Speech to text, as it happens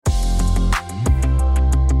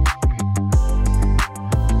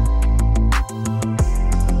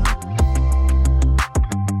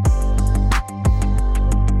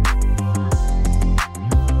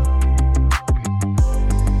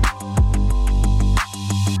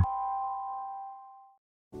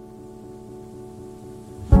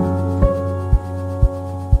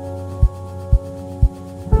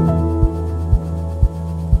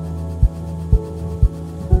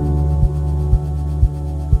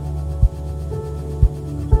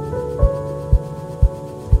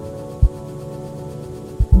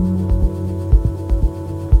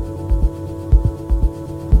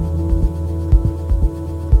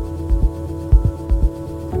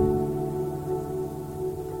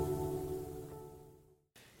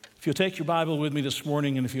If you'll take your Bible with me this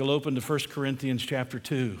morning, and if you'll open to 1 Corinthians chapter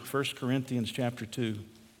 2, 1 Corinthians chapter 2.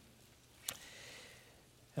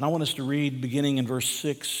 And I want us to read beginning in verse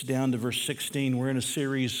 6 down to verse 16. We're in a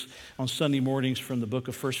series on Sunday mornings from the book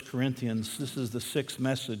of 1 Corinthians. This is the sixth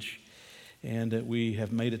message, and we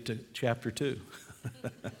have made it to chapter 2.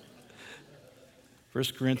 1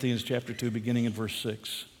 Corinthians chapter 2, beginning in verse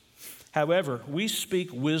 6. However, we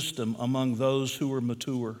speak wisdom among those who are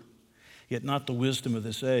mature, yet not the wisdom of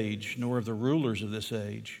this age, nor of the rulers of this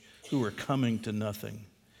age, who are coming to nothing.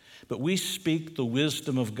 But we speak the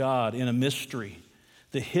wisdom of God in a mystery,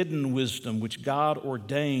 the hidden wisdom which God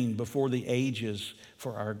ordained before the ages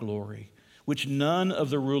for our glory, which none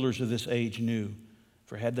of the rulers of this age knew.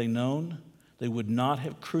 For had they known, they would not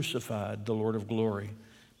have crucified the Lord of glory.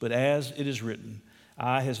 But as it is written,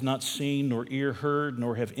 eye has not seen, nor ear heard,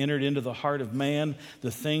 nor have entered into the heart of man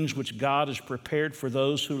the things which God has prepared for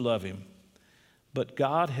those who love him. But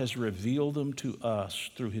God has revealed them to us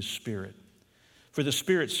through his Spirit. For the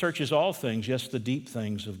Spirit searches all things, yes, the deep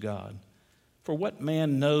things of God. For what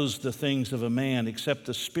man knows the things of a man except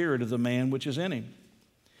the spirit of the man which is in him?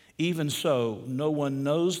 Even so, no one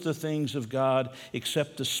knows the things of God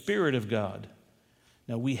except the Spirit of God.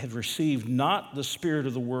 Now we have received not the spirit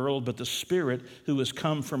of the world, but the Spirit who has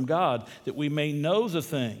come from God, that we may know the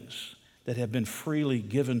things that have been freely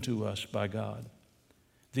given to us by God.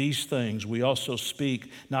 These things we also speak,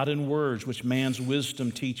 not in words which man's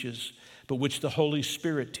wisdom teaches, but which the Holy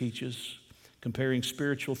Spirit teaches, comparing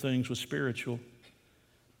spiritual things with spiritual.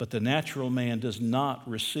 But the natural man does not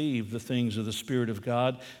receive the things of the Spirit of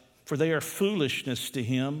God, for they are foolishness to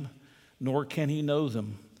him, nor can he know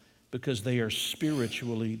them, because they are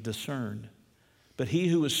spiritually discerned. But he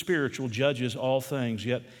who is spiritual judges all things,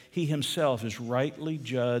 yet he himself is rightly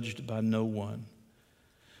judged by no one.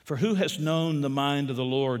 For who has known the mind of the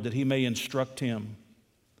Lord that he may instruct him?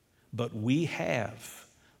 But we have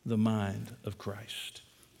the mind of Christ.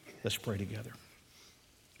 Let's pray together.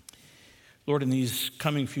 Lord, in these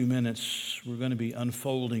coming few minutes, we're going to be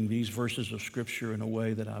unfolding these verses of Scripture in a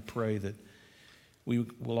way that I pray that we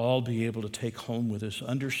will all be able to take home with us,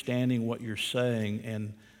 understanding what you're saying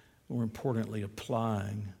and, more importantly,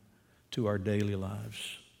 applying to our daily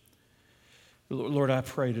lives. Lord, I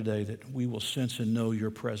pray today that we will sense and know your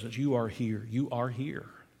presence. You are here. You are here.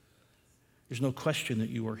 There's no question that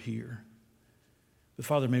you are here. But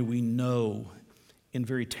Father, may we know in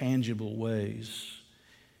very tangible ways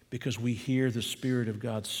because we hear the Spirit of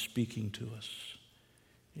God speaking to us.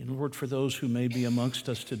 And Lord, for those who may be amongst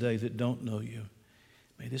us today that don't know you,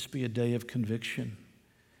 may this be a day of conviction.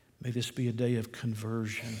 May this be a day of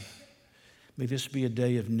conversion. May this be a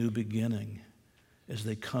day of new beginning as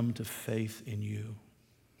they come to faith in you.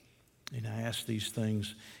 And I ask these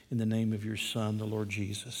things in the name of your Son, the Lord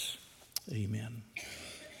Jesus. Amen.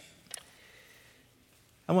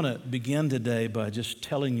 I want to begin today by just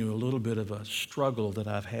telling you a little bit of a struggle that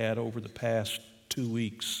I've had over the past 2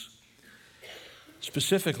 weeks.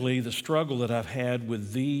 Specifically, the struggle that I've had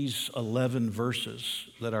with these 11 verses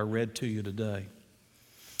that I read to you today.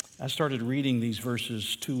 I started reading these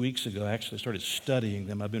verses 2 weeks ago. Actually, I started studying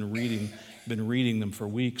them. I've been reading them for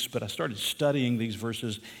weeks, but I started studying these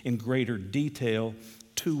verses in greater detail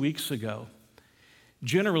 2 weeks ago.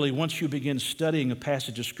 Generally, once you begin studying a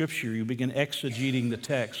passage of Scripture, you begin exegeting the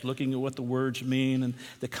text, looking at what the words mean and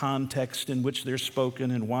the context in which they're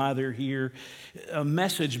spoken and why they're here. A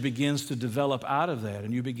message begins to develop out of that,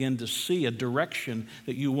 and you begin to see a direction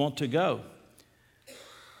that you want to go.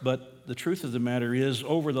 But the truth of the matter is,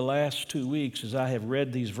 over the last 2 weeks, as I have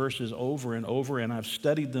read these verses over and over and I've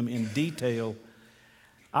studied them in detail,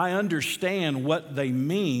 I understand what they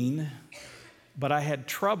mean, but I had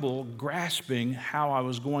trouble grasping how I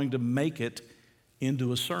was going to make it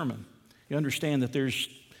into a sermon. You understand that there's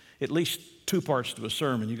at least two parts to a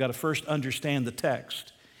sermon. You've got to first understand the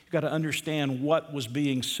text. You've got to understand what was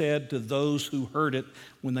being said to those who heard it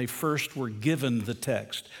when they first were given the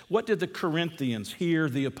text. What did the Corinthians hear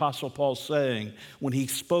the Apostle Paul saying when he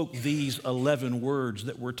spoke these 11 words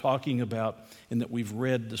that we're talking about and that we've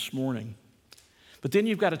read this morning? But then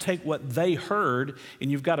you've got to take what they heard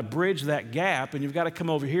and you've got to bridge that gap and you've got to come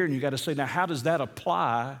over here and you've got to say, now how does that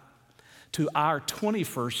apply to our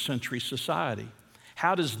 21st century society?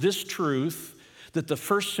 How does this truth that the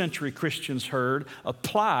first century Christians heard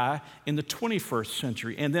apply in the 21st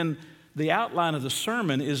century? And then the outline of the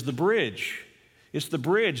sermon is the bridge. It's the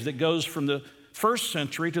bridge that goes from the first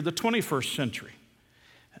century to the 21st century.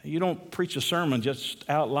 You don't preach a sermon just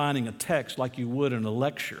outlining a text like you would in a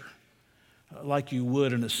lecture, like you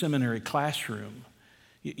would in a seminary classroom.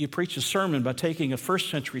 You preach a sermon by taking a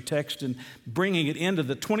first century text and bringing it into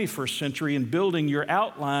the 21st century and building your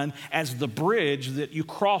outline as the bridge that you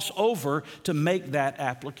cross over to make that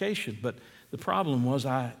application. But the problem was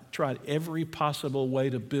I tried every possible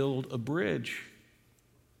way to build a bridge.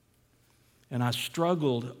 And I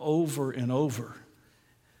struggled over and over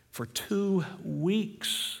for 2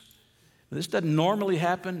 weeks. This doesn't normally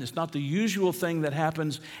happen. It's not the usual thing that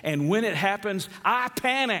happens. And when it happens, I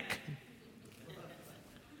panic.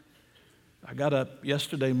 I got up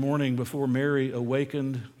yesterday morning before Mary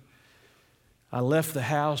awakened. I left the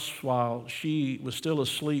house while she was still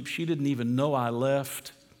asleep. She didn't even know I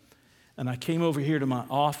left. And I came over here to my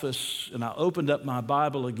office and I opened up my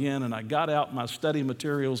Bible again and I got out my study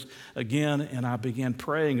materials again and I began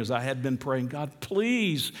praying as I had been praying. God,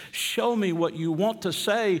 please show me what you want to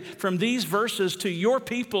say from these verses to your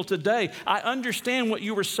people today. I understand what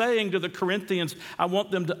you were saying to the Corinthians. I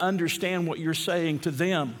want them to understand what you're saying to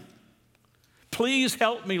them. Please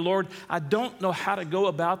help me, Lord. I don't know how to go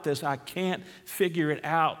about this. I can't figure it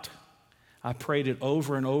out. I prayed it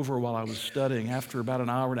over and over while I was studying. After about an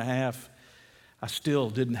hour and a half, I still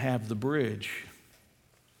didn't have the bridge.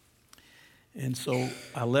 And so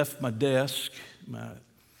I left my desk, my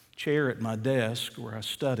chair at my desk where I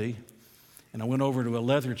study, and I went over to a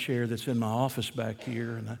leather chair that's in my office back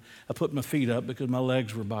here, and I put my feet up because my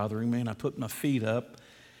legs were bothering me, and I put my feet up,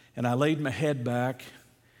 and I laid my head back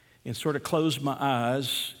and sort of closed my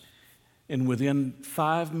eyes, and within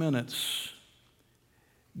 5 minutes,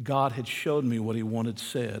 God had showed me what he wanted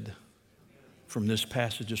said from this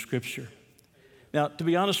passage of Scripture. Now, to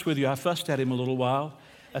be honest with you, I fussed at him a little while.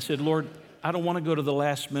 I said, Lord, I don't want to go to the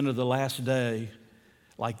last minute of the last day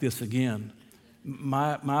like this again.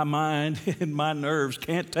 My mind and my nerves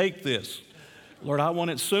can't take this. Lord, I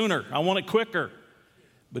want it sooner. I want it quicker.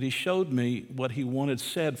 But he showed me what he wanted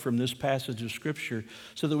said from this passage of Scripture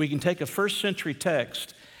so that we can take a first century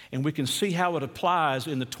text and we can see how it applies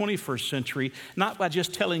in the 21st century, not by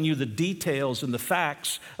just telling you the details and the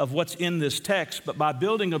facts of what's in this text, but by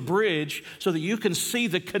building a bridge so that you can see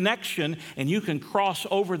the connection and you can cross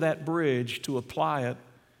over that bridge to apply it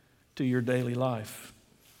to your daily life.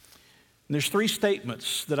 And there's 3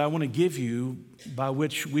 statements that I want to give you by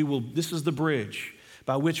which we will, this is the bridge,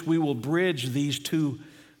 by which we will bridge these 2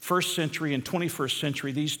 first century and 21st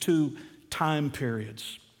century, these 2 time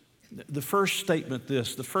periods. The first statement, the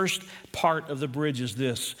first part of the bridge is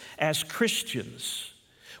this: as Christians,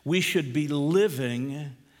 we should be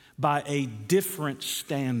living by a different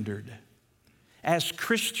standard. As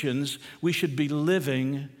Christians, we should be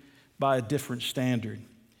living by a different standard.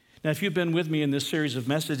 Now, if you've been with me in this series of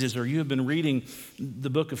messages, or you have been reading the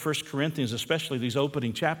book of 1 Corinthians, especially these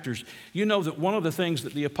opening chapters, you know that one of the things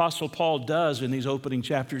that the Apostle Paul does in these opening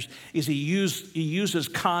chapters is he uses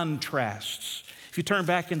contrasts. If you turn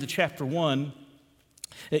back into chapter 1,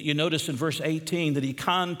 you notice in verse 18 that he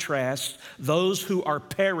contrasts those who are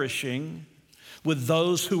perishing with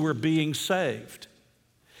those who are being saved.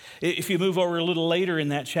 If you move over a little later in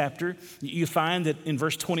that chapter, you find that in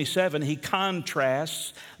verse 27, he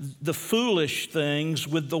contrasts the foolish things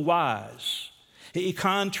with the wise. He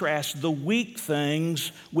contrasts the weak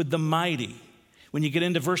things with the mighty. When you get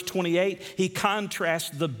into verse 28, he contrasts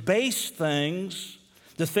the base things,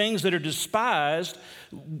 the things that are despised,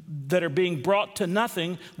 that are being brought to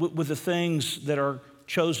nothing, with the things that are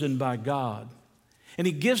chosen by God. And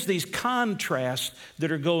he gives these contrasts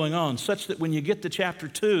that are going on, such that when you get to chapter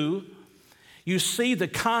 2, you see the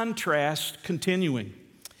contrast continuing.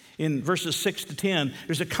 In verses 6 to 10,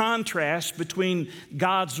 there's a contrast between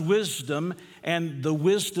God's wisdom and the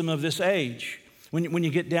wisdom of this age. When you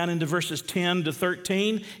get down into verses 10 to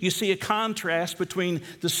 13, you see a contrast between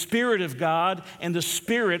the Spirit of God and the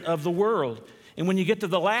spirit of the world. And when you get to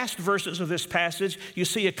the last verses of this passage, you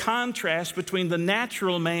see a contrast between the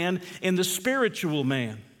natural man and the spiritual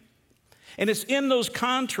man. And it's in those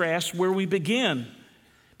contrasts where we begin,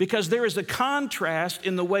 because there is a contrast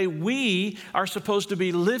in the way we are supposed to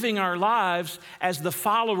be living our lives as the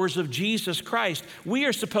followers of Jesus Christ. We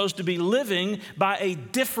are supposed to be living by a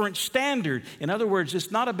different standard. In other words, it's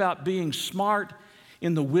not about being smart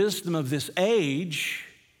in the wisdom of this age.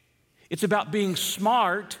 It's about being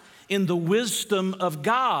smart in the wisdom of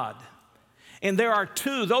God. And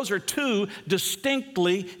those are 2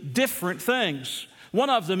 distinctly different things. One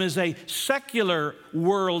of them is a secular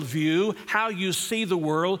worldview, how you see the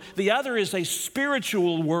world. The other is a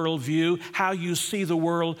spiritual worldview, how you see the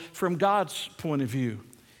world from God's point of view.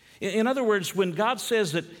 In other words, when God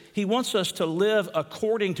says that he wants us to live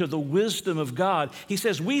according to the wisdom of God, he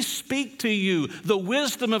says, we speak to you the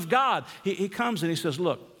wisdom of God. He comes and he says,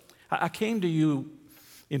 look, I came to you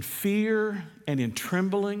in fear and in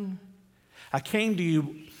trembling. I came to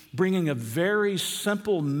you bringing a very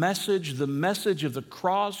simple message, the message of the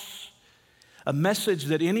cross, a message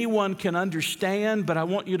that anyone can understand, but I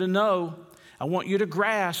want you to know, I want you to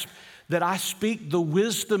grasp that I speak the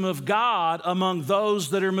wisdom of God among those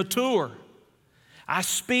that are mature. I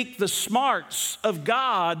speak the smarts of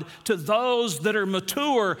God to those that are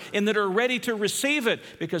mature and that are ready to receive it,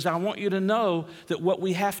 because I want you to know that what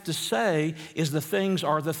we have to say is the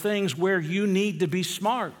things where you need to be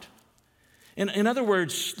smart. In other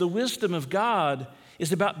words, the wisdom of God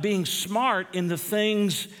is about being smart in the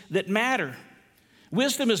things that matter.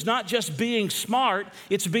 Wisdom is not just being smart,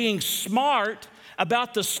 it's being smart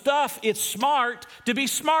about the stuff it's smart to be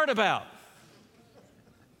smart about.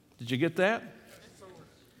 Did you get that?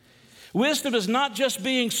 Wisdom is not just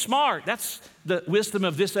being smart. That's the wisdom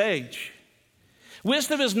of this age.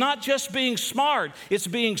 Wisdom is not just being smart. It's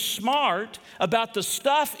being smart about the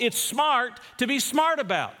stuff it's smart to be smart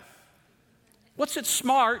about. What's it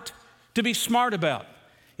smart to be smart about?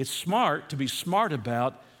 It's smart to be smart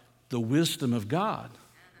about the wisdom of God.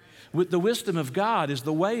 The wisdom of God is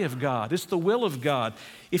the way of God. It's the will of God.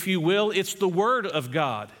 If you will, it's the word of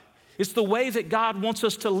God. It's the way that God wants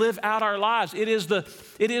us to live out our lives. It is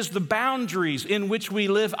the boundaries in which we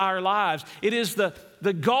live our lives. It is the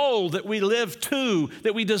goal that we live to,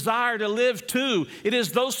 that we desire to live to. It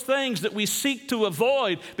is those things that we seek to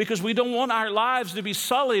avoid because we don't want our lives to be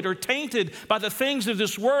sullied or tainted by the things of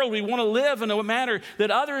this world. We want to live in a manner that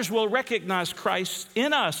others will recognize Christ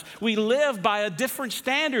in us. We live by a different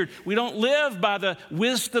standard. We don't live by the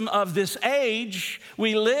wisdom of this age.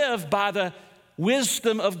 We live by the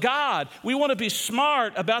wisdom of God. We want to be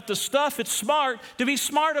smart about the stuff it's smart to be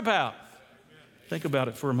smart about. Think about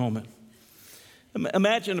it for a moment.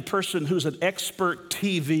 Imagine a person who's an expert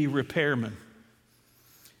TV repairman.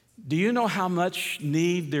 Do you know how much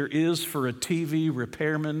need there is for a TV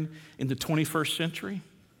repairman in the 21st century?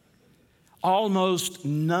 Almost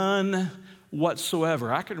none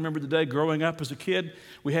whatsoever. I can remember the day growing up as a kid,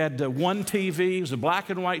 we had one TV. It was a black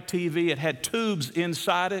and white TV. It had tubes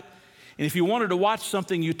inside it. And if you wanted to watch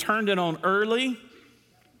something, you turned it on early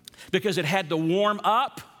because it had to warm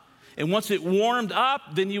up. And once it warmed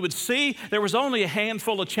up, then you would see there was only a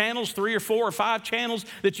handful of channels, 3 or 4 or 5 channels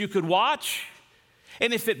that you could watch.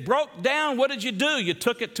 And if it broke down, what did you do? You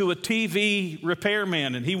took it to a TV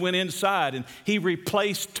repairman, and he went inside and he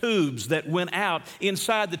replaced tubes that went out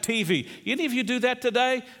inside the TV. Any of you do that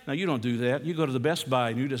today? No, you don't do that. You go to the Best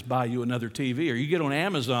Buy and you just buy you another TV, or you get on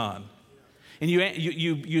Amazon and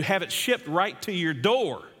you have it shipped right to your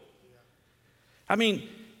door. I mean,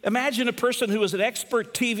 imagine a person who is an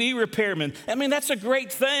expert TV repairman. I mean, that's a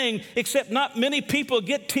great thing, except not many people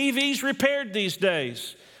get TVs repaired these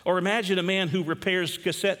days. Or imagine a man who repairs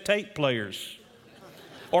cassette tape players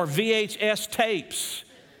or VHS tapes.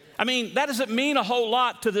 I mean, that doesn't mean a whole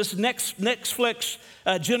lot to this Netflix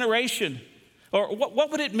generation. Or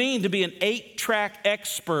what would it mean to be an 8-track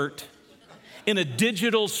expert in a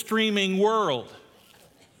digital streaming world?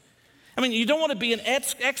 I mean, you don't want to be an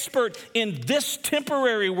expert in this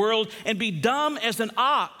temporary world and be dumb as an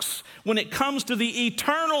ox when it comes to the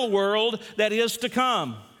eternal world that is to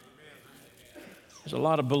come. There's a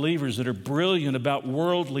lot of believers that are brilliant about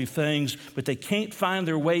worldly things, but they can't find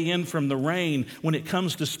their way in from the rain when it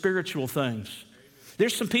comes to spiritual things.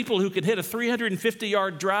 There's some people who could hit a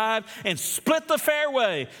 350-yard drive and split the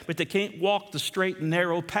fairway, but they can't walk the straight and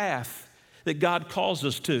narrow path that God calls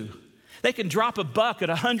us to. They can drop a buck at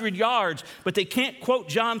 100 yards, but they can't quote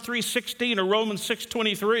John 3:16 or Romans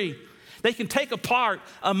 6:23. They can take apart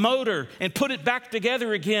a motor and put it back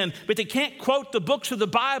together again, but they can't quote the books of the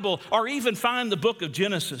Bible or even find the book of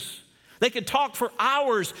Genesis. They can talk for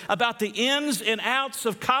hours about the ins and outs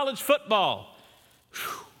of college football.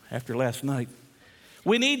 Whew, after last night,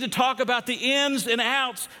 we need to talk about the ins and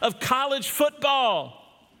outs of college football.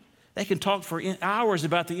 They can talk for hours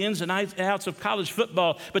about the ins and outs of college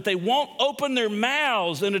football, but they won't open their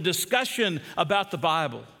mouths in a discussion about the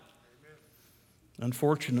Bible.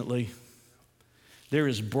 Unfortunately, they're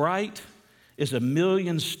as bright as a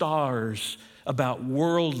million stars about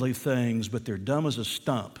worldly things, but they're dumb as a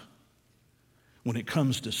stump when it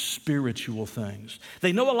comes to spiritual things.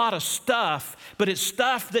 They know a lot of stuff, but it's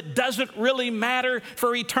stuff that doesn't really matter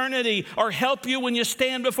for eternity or help you when you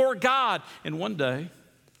stand before God. And one day,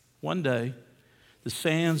 the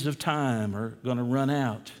sands of time are going to run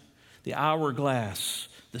out. The hourglass,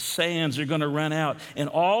 the sands are going to run out, and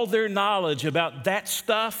all their knowledge about that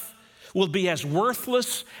stuff will be as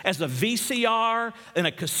worthless as a VCR and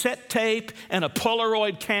a cassette tape and a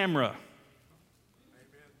Polaroid camera.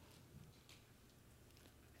 Amen.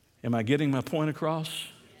 Am I getting my point across?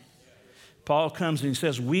 Paul comes and he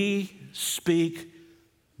says, we speak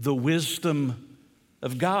the wisdom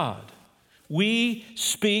of God. We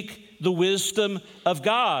speak the wisdom of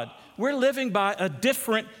God. We're living by a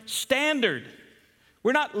different standard.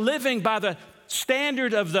 We're not living by the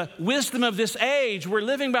standard of the wisdom of this age. We're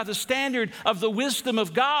living by the standard of the wisdom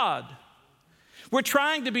of God. We're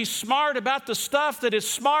trying to be smart about the stuff that is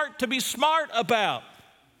smart to be smart about.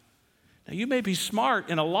 Now, you may be smart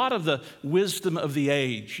in a lot of the wisdom of the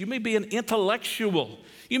age. You may be an intellectual.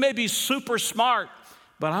 You may be super smart.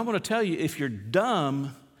 But I want to tell you, if you're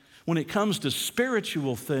dumb when it comes to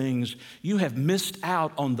spiritual things, you have missed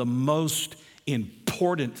out on the most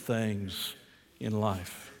important things in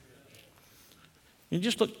life. You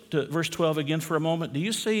just look to verse 12 again for a moment. Do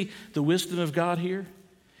you see the wisdom of God here?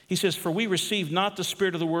 He says, for we receive not the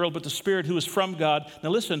spirit of the world, but the Spirit who is from God. Now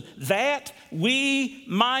listen, that we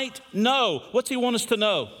might know. What's he want us to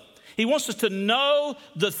know? He wants us to know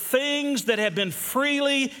the things that have been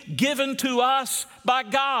freely given to us by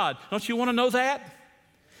God. Don't you want to know that?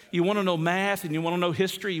 You want to know math, and you want to know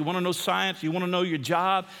history, you want to know science, you want to know your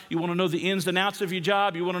job, you want to know the ins and outs of your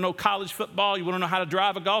job, you want to know college football, you want to know how to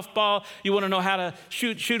drive a golf ball, you want to know how to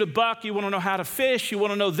shoot a buck, you want to know how to fish, you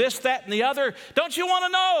want to know this, that, and the other. Don't you want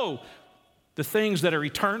to know the things that are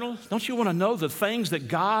eternal? Don't you want to know the things that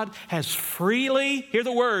God has freely, hear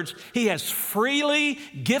the words, He has freely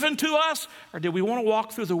given to us? Or do we want to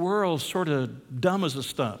walk through the world sort of dumb as a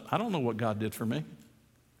stump? I don't know what God did for me.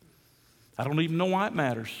 I don't even know why it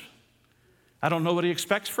matters. I don't know what He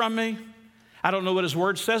expects from me. I don't know what His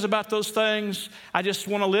Word says about those things. I just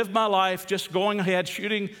want to live my life just going ahead,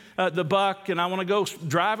 shooting the buck, and I want to go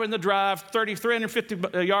driving the drive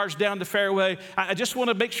 350 yards down the fairway. I just want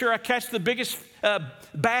to make sure I catch the biggest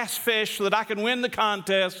bass fish so that I can win the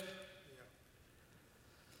contest.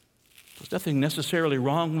 There's nothing necessarily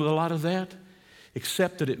wrong with a lot of that,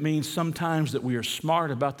 except that it means sometimes that we are smart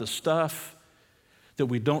about the stuff that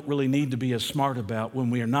we don't really need to be as smart about when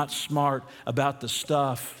we are not smart about the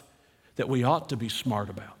stuff that we ought to be smart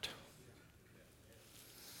about.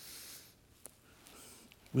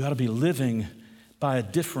 We ought to be living by a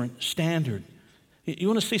different standard. You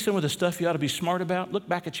want to see some of the stuff you ought to be smart about? Look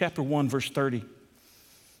back at chapter 1, verse 30.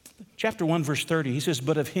 Chapter 1, verse 30, he says,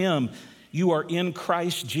 but of Him you are in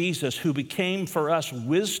Christ Jesus, who became for us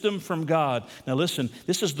wisdom from God. Now listen,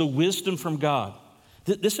 this is the wisdom from God.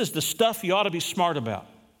 This is the stuff you ought to be smart about.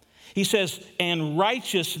 He says, and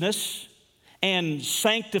righteousness and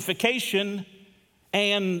sanctification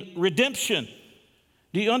and redemption.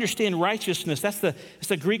 Do you understand righteousness? That's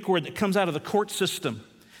the Greek word that comes out of the court system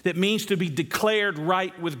that means to be declared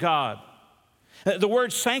right with God. The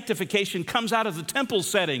word sanctification comes out of the temple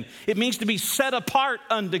setting. It means to be set apart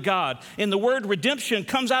unto God. And the word redemption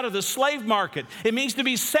comes out of the slave market. It means to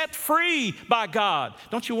be set free by God.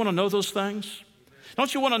 Don't you want to know those things?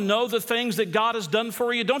 Don't you want to know the things that God has done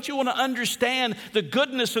for you? Don't you want to understand the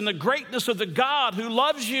goodness and the greatness of the God who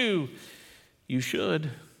loves you? You should.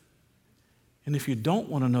 And if you don't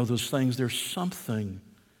want to know those things, there's something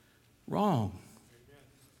wrong.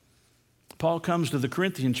 Paul comes to the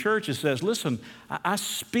Corinthian church and says, listen, I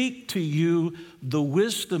speak to you the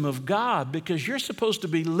wisdom of God because you're supposed to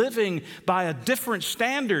be living by a different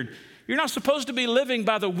standard. You're not supposed to be living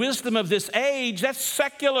by the wisdom of this age. That's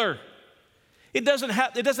secular. It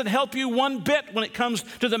doesn't help you one bit when it comes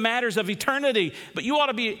to the matters of eternity. But you ought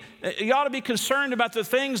to be concerned about the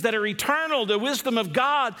things that are eternal, the wisdom of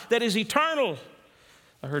God that is eternal.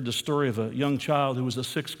 I heard the story of a young child who was a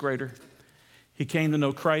sixth grader. He came to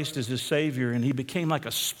know Christ as his Savior, and he became like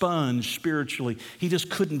a sponge spiritually. He just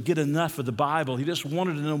couldn't get enough of the Bible. He just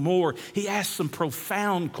wanted to know more. He asked some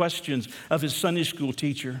profound questions of his Sunday school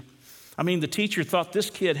teacher. I mean, the teacher thought this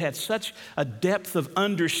kid had such a depth of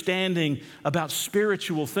understanding about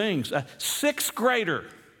spiritual things. A sixth grader.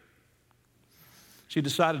 She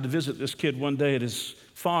decided to visit this kid one day at his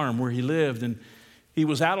farm where he lived, and he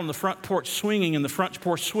was out on the front porch swinging in the front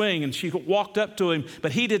porch swing, and she walked up to him,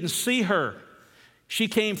 but he didn't see her. She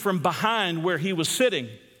came from behind where he was sitting,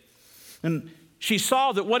 and she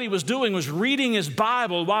saw that what he was doing was reading his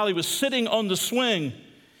Bible while he was sitting on the swing.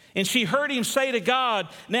 And she heard him say to God,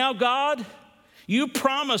 now God, you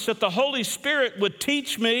promised that the Holy Spirit would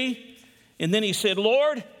teach me. And then he said,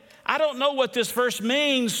 Lord, I don't know what this verse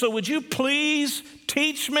means, so would you please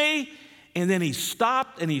teach me? And then he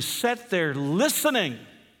stopped and he sat there listening.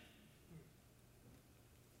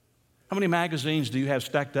 How many magazines do you have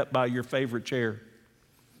stacked up by your favorite chair?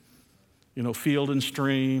 You know, Field and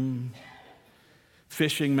Stream,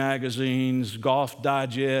 fishing magazines, Golf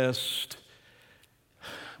Digest,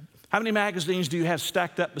 How many magazines do you have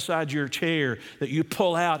stacked up beside your chair that you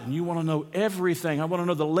pull out and you want to know everything? I want to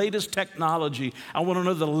know the latest technology. I want to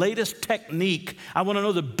know the latest technique. I want to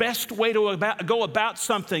know the best way to go about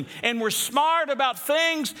something. And we're smart about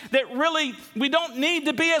things that really we don't need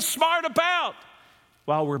to be as smart about,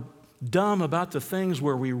 while we're dumb about the things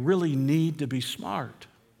where we really need to be smart.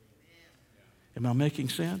 Am I making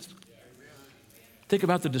sense? Think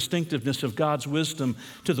about the distinctiveness of God's wisdom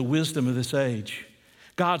to the wisdom of this age.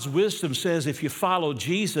 God's wisdom says if you follow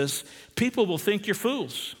Jesus, people will think you're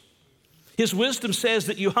fools. His wisdom says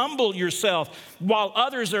that you humble yourself while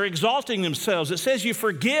others are exalting themselves. It says you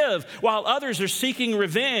forgive while others are seeking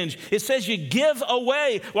revenge. It says you give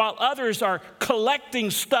away while others are collecting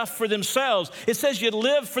stuff for themselves. It says you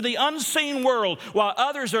live for the unseen world while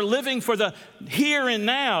others are living for the here and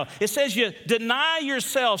now. It says you deny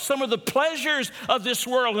yourself some of the pleasures of this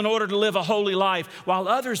world in order to live a holy life while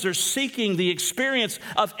others are seeking the experience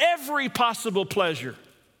of every possible pleasure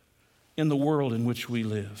in the world in which we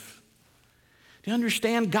live. Do you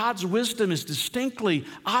understand? God's wisdom is distinctly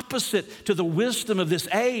opposite to the wisdom of this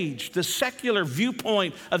age, the secular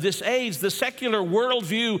viewpoint of this age, the secular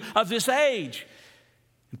worldview of this age.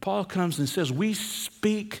 And Paul comes and says, we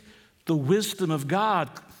speak the wisdom of God.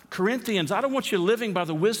 Corinthians, I don't want you living by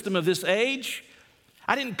the wisdom of this age.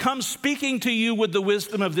 I didn't come speaking to you with the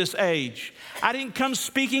wisdom of this age. I didn't come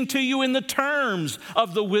speaking to you in the terms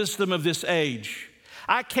of the wisdom of this age.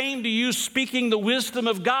 I came to you speaking the wisdom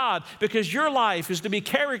of God because your life is to be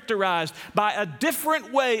characterized by a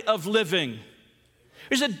different way of living.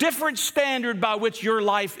 There's a different standard by which your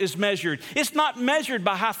life is measured. It's not measured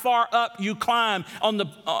by how far up you climb on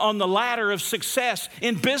the ladder of success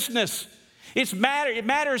in business. It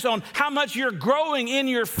matters on how much you're growing in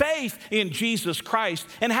your faith in Jesus Christ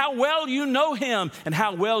and how well you know Him and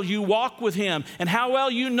how well you walk with Him and how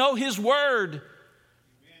well you know His Word.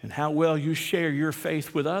 And how well you share your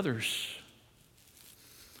faith with others.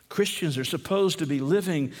 Christians are supposed to be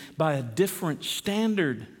living by a different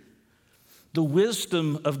standard, the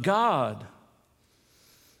wisdom of God.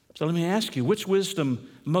 So let me ask you, which wisdom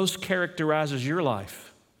most characterizes your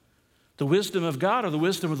life? The wisdom of God or the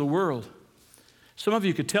wisdom of the world? Some of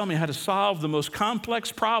you could tell me how to solve the most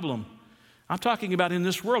complex problem I'm talking about in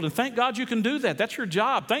this world. And thank God you can do that. That's your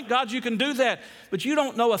job. Thank God you can do that. But you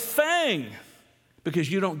don't know a thing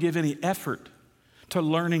because you don't give any effort to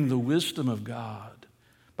learning the wisdom of God.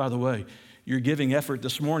 By the way, you're giving effort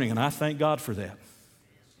this morning, and I thank God for that.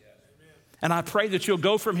 And I pray that you'll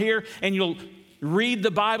go from here and you'll read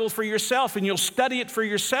the Bible for yourself and you'll study it for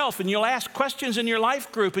yourself and you'll ask questions in your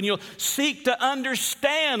life group and you'll seek to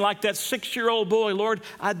understand like that 6-year-old boy. Lord,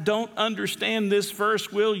 I don't understand this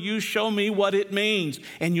verse. Will you show me what it means?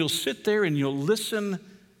 And you'll sit there and you'll listen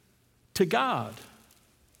to God.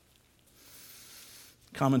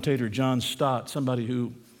 Commentator John Stott, somebody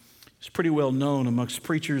who is pretty well known amongst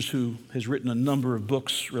preachers who has written a number of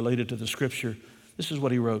books related to the Scripture. This is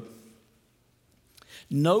what he wrote.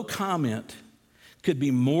 No comment could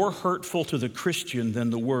be more hurtful to the Christian than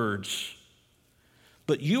the words,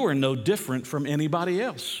 but you are no different from anybody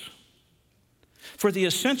else. For the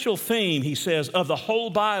essential theme, he says, of the whole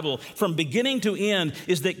Bible from beginning to end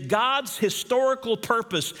is that God's historical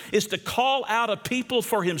purpose is to call out a people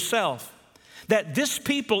for Himself. That this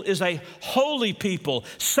people is a holy people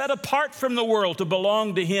set apart from the world to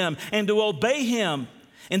belong to Him and to obey Him.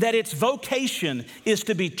 And that its vocation is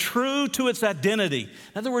to be true to its identity.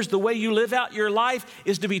 In other words, the way you live out your life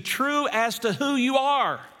is to be true as to who you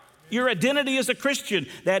are. Your identity as a Christian,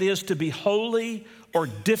 that is to be holy or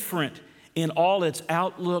different in all its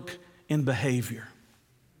outlook and behavior.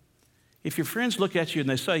 If your friends look at you and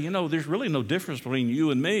they say, you know, there's really no difference between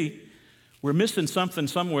you and me, we're missing something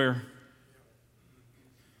somewhere.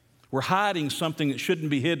 We're hiding something that shouldn't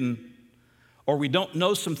be hidden, or we don't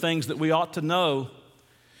know some things that we ought to know.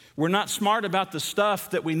 We're not smart about the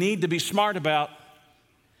stuff that we need to be smart about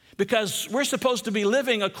because we're supposed to be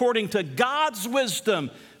living according to God's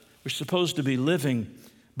wisdom. We're supposed to be living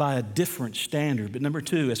by a different standard. But number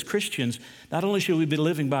two, as Christians, not only should we be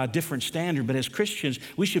living by a different standard, but as Christians,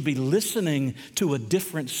 we should be listening to a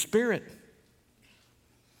different spirit.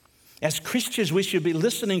 As Christians, we should be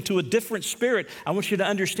listening to a different spirit. I want you to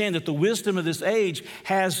understand that the wisdom of this age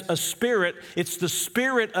has a spirit. It's the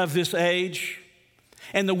spirit of this age.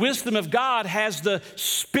 And the wisdom of God has the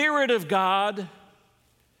Spirit of God.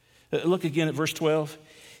 Look again at verse 12.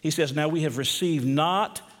 He says, now we have received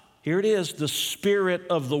not, here it is, the spirit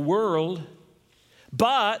of the world,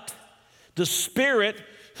 but the Spirit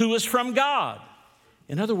who is from God.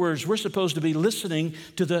 In other words, we're supposed to be listening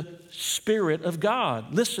to the Spirit of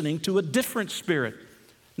God, listening to a different spirit.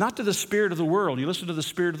 Not to the spirit of the world. You listen to the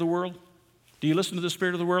spirit of the world? Do you listen to the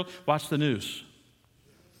spirit of the world? Watch the news.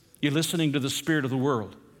 You're listening to the spirit of the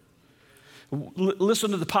world.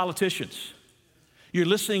 Listen to the politicians. You're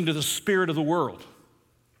listening to the spirit of the world.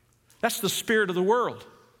 That's the spirit of the world.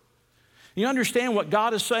 You understand what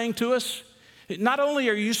God is saying to us? Not only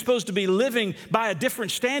are you supposed to be living by a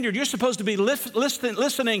different standard, you're supposed to be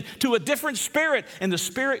listening to a different spirit. And the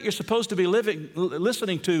spirit you're supposed to be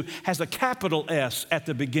listening to has a capital S at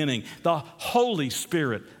the beginning, the Holy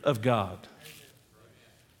Spirit of God.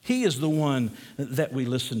 He is the one that we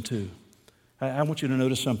listen to. I want you to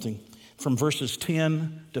notice something. From verses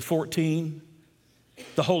 10 to 14,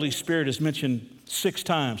 the Holy Spirit is mentioned 6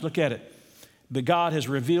 times. Look at it. But God has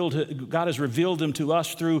revealed him to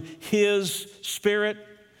us through his Spirit.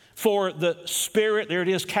 For the Spirit, there it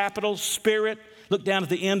is, capital, Spirit. Look down at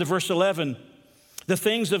the end of verse 11. The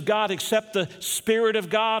things of God except the Spirit of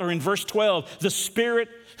God, or in verse 12, the Spirit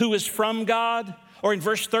who is from God. Or in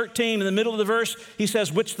verse 13, in the middle of the verse, he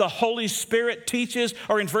says, which the Holy Spirit teaches.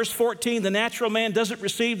 Or in verse 14, the natural man doesn't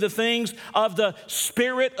receive the things of the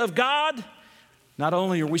Spirit of God. Not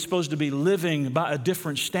only are we supposed to be living by a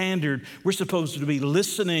different standard, we're supposed to be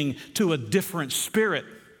listening to a different spirit.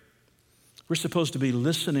 We're supposed to be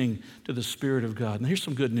listening to the Spirit of God. And here's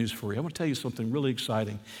some good news for you. I want to tell you something really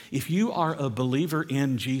exciting. If you are a believer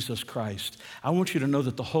in Jesus Christ, I want you to know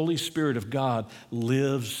that the Holy Spirit of God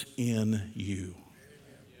lives in you.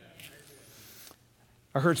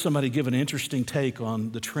 I heard somebody give an interesting take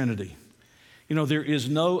on the Trinity. You know, there is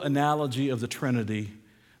no analogy of the Trinity,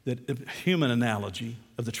 a human analogy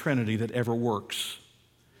of the Trinity that ever works.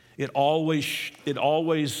 It always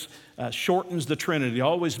shortens the Trinity. It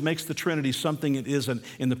always makes the Trinity something it isn't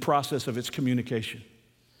in the process of its communication.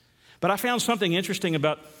 But I found something interesting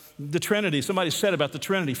about the Trinity. Somebody said about the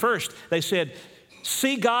Trinity. First, they said,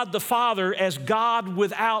 see God the Father as God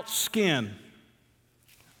without skin.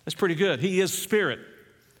 That's pretty good. He is spirit.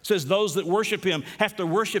 It says those that worship him have to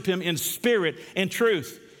worship him in spirit and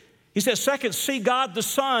truth. He says, second, see God the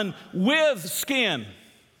Son with skin.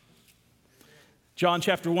 John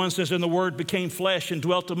chapter 1 says, and the Word became flesh and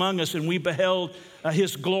dwelt among us, and we beheld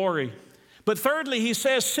his glory. But thirdly, he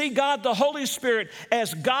says, see God the Holy Spirit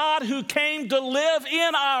as God who came to live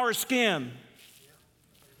in our skin,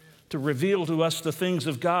 to reveal to us the things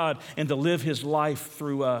of God and to live his life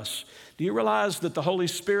through us. Do you realize that the Holy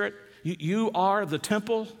Spirit, you are the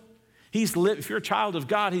temple? If you're a child of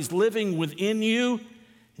God, he's living within you.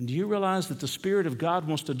 And do you realize that the Spirit of God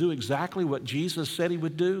wants to do exactly what Jesus said he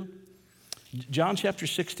would do? John chapter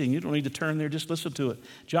 16, you don't need to turn there, just listen to it.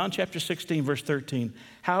 John chapter 16, verse 13.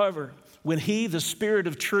 However, when he, the Spirit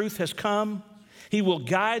of truth, has come, he will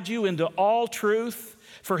guide you into all truth,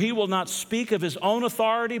 for he will not speak of his own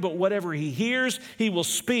authority, but whatever he hears, he will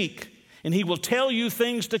speak. And he will tell you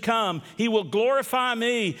things to come. He will glorify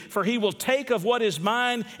me, for he will take of what is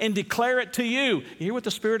mine and declare it to you. You hear what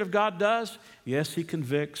the Spirit of God does? Yes, he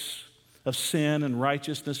convicts of sin and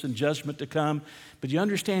righteousness and judgment to come. But you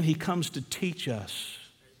understand, he comes to teach us.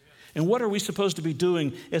 And what are we supposed to be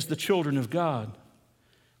doing as the children of God?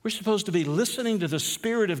 We're supposed to be listening to the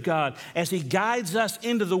Spirit of God as he guides us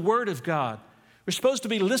into the Word of God. We're supposed to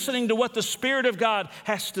be listening to what the Spirit of God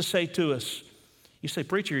has to say to us. You say,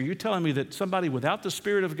 preacher, are you telling me that somebody without the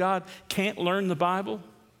Spirit of God can't learn the Bible?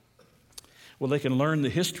 Well, they can learn the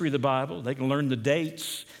history of the Bible. They can learn the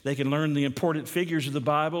dates. They can learn the important figures of the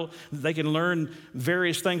Bible. They can learn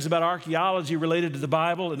various things about archaeology related to the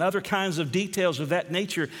Bible and other kinds of details of that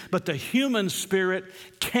nature. But the human spirit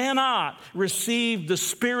cannot receive the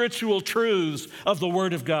spiritual truths of the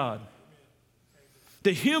Word of God.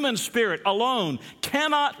 The human spirit alone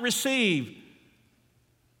cannot receive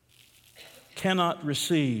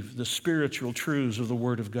the spiritual truths of the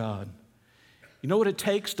Word of God. You know what it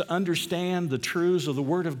takes to understand the truths of the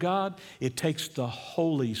Word of God? It takes the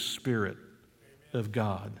Holy Spirit of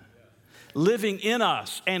God living in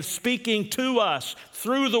us and speaking to us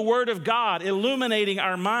through the Word of God, illuminating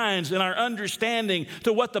our minds and our understanding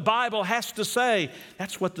to what the Bible has to say.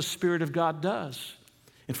 That's what the Spirit of God does.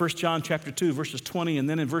 In 1 John chapter 2, verses 20, and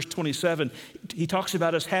then in verse 27, he talks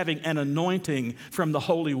about us having an anointing from the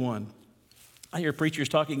Holy One. I hear preachers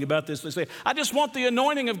talking about this. They say, I just want the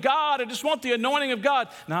anointing of God. I just want the anointing of God.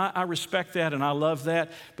 Now, I respect that and I love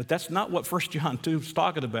that, but that's not what 1 John 2 is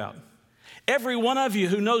talking about. Every one of you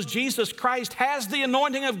who knows Jesus Christ has the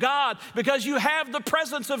anointing of God because you have the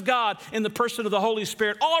presence of God in the person of the Holy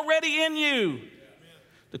Spirit already in you.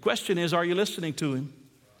 The question is, are you listening to him?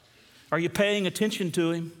 Are you paying attention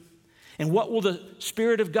to him? And what will the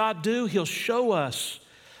Spirit of God do? He'll show us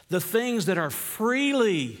the things that are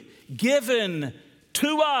freely given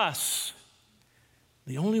to us.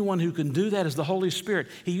 The only one who can do that is the Holy Spirit.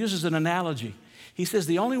 He uses an analogy. He says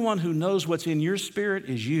the only one who knows what's in your spirit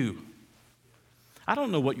is you. I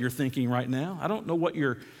don't know what you're thinking right now. I don't know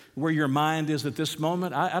where your mind is at this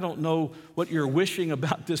moment. I don't know what you're wishing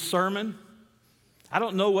about this sermon. I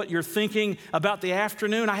don't know what you're thinking about the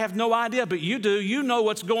afternoon. I have no idea, but you do. You know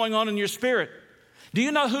what's going on in your spirit. Do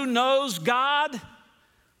you know who knows God?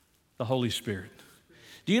 The Holy Spirit.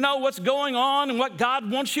 Do you know what's going on and what God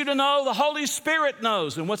wants you to know? The Holy Spirit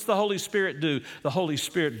knows. And what's the Holy Spirit do? The Holy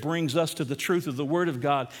Spirit brings us to the truth of the Word of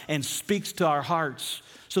God and speaks to our hearts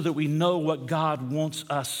so that we know what God wants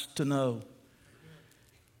us to know.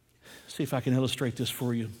 See if I can illustrate this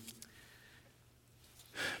for you.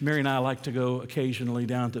 Mary and I like to go occasionally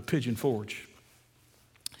down to Pigeon Forge.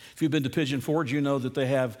 If you've been to Pigeon Forge, you know that they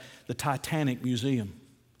have the Titanic Museum.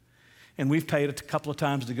 And we've paid a couple of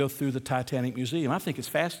times to go through the Titanic Museum. I think it's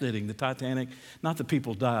fascinating, the Titanic, not that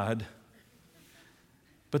people died,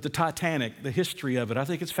 but the Titanic, the history of it. I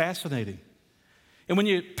think it's fascinating. And when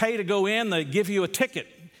you pay to go in, they give you a ticket.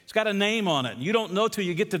 It's got a name on it. You don't know till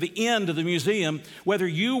you get to the end of the museum whether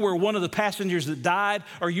you were one of the passengers that died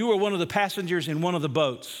or you were one of the passengers in one of the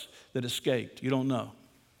boats that escaped. You don't know.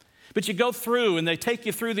 But you go through and they take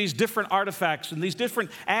you through these different artifacts and these different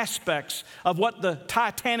aspects of what the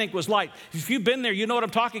Titanic was like. If you've been there, you know what I'm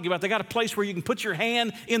talking about. They got a place where you can put your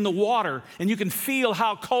hand in the water and you can feel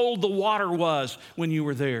how cold the water was when you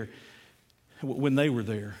were there, when they were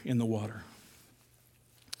there in the water.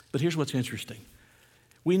 But here's what's interesting.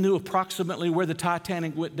 We knew approximately where the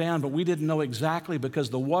Titanic went down, but we didn't know exactly because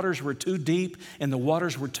the waters were too deep and the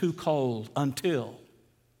waters were too cold until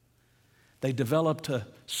they developed a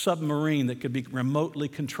submarine that could be remotely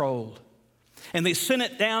controlled. And they sent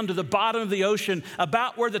it down to the bottom of the ocean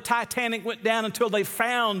about where the Titanic went down until they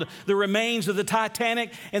found the remains of the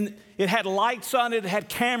Titanic. And it had lights on it. It had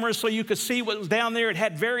cameras so you could see what was down there. It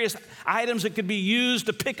had various items that could be used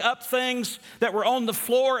to pick up things that were on the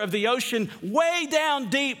floor of the ocean way down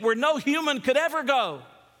deep where no human could ever go.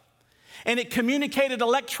 And it communicated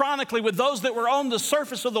electronically with those that were on the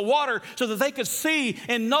surface of the water so that they could see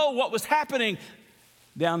and know what was happening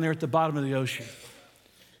down there at the bottom of the ocean.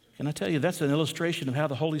 Can I tell you, that's an illustration of how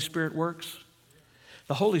the Holy Spirit works?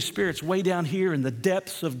 The Holy Spirit's way down here in the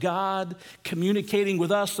depths of God, communicating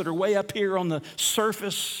with us that are way up here on the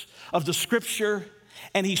surface of the Scripture.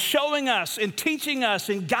 And He's showing us and teaching us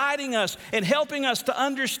and guiding us and helping us to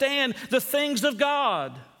understand the things of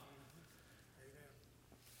God.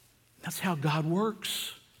 That's how God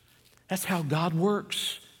works. That's how God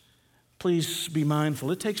works. Please be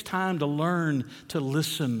mindful. It takes time to learn to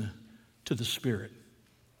listen to the Spirit.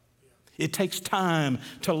 It takes time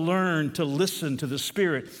to learn to listen to the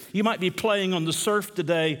Spirit. You might be playing on the surf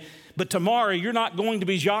today, but tomorrow you're not going to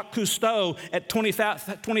be Jacques Cousteau at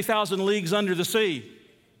 20,000 leagues under the sea.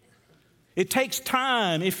 It takes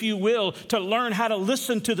time, if you will, to learn how to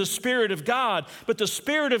listen to the Spirit of God. But the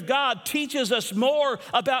Spirit of God teaches us more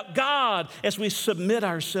about God as we submit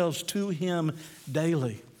ourselves to Him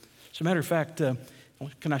daily. As a matter of fact,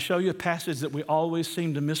 can I show you a passage that we always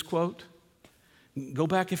seem to misquote? Go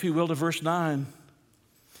back, if you will, to verse 9.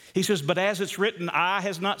 He says, but as it's written, eye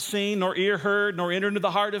has not seen, nor ear heard, nor entered into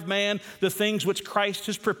the heart of man the things which Christ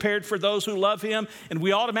has prepared for those who love Him. And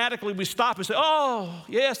we stop and say, oh,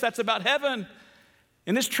 yes, that's about heaven.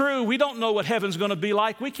 And it's true, we don't know what heaven's going to be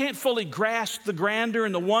like. We can't fully grasp the grandeur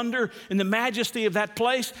and the wonder and the majesty of that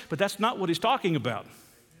place, but that's not what he's talking about.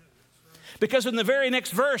 Because in the very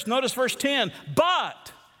next verse, notice verse 10,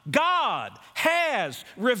 but God has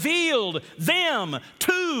revealed them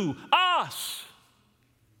to us.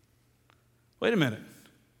 Wait a minute.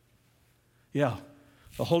 Yeah,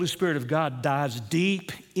 the Holy Spirit of God dives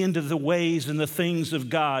deep into the ways and the things of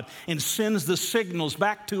God and sends the signals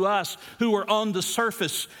back to us who are on the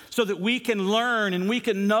surface so that we can learn and we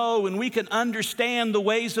can know and we can understand the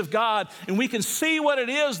ways of God and we can see what it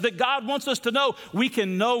is that God wants us to know. We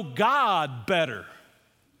can know God better.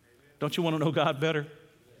 Don't you want to know God better?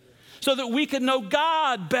 So that we can know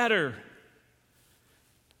God better.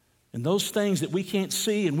 And those things that we can't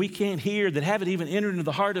see and we can't hear, that haven't even entered into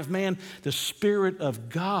the heart of man, the Spirit of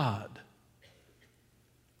God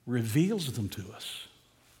reveals them to us.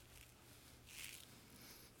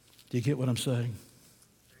 Do you get what I'm saying?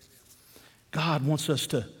 God wants us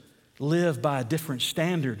to live by a different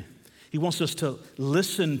standard. He wants us to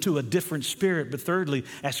listen to a different spirit. But thirdly,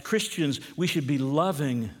 as Christians, we should be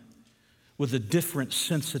loving with a different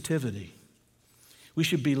sensitivity. We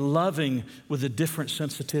should be loving with a different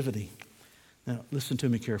sensitivity. Now, listen to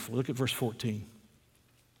me carefully. Look at verse 14.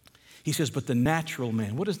 He says, but the natural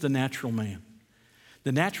man. What is the natural man?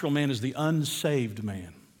 The natural man is the unsaved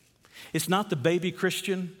man. It's not the baby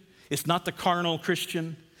Christian. It's not the carnal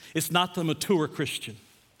Christian. It's not the mature Christian.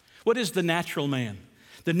 What is the natural man?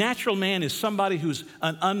 The natural man is somebody who's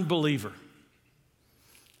an unbeliever.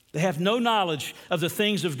 They have no knowledge of the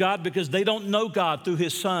things of God because they don't know God through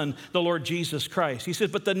His Son, the Lord Jesus Christ. He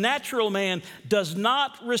says, but the natural man does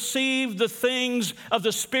not receive the things of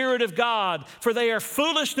the Spirit of God, for they are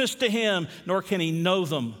foolishness to him, nor can he know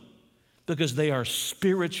them, because they are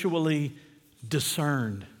spiritually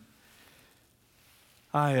discerned.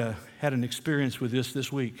 I had an experience with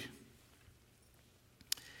this week.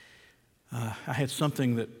 I had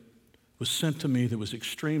something that was sent to me that was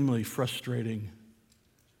extremely frustrating.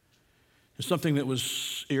 Something that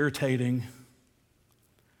was irritating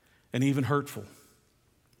and even hurtful.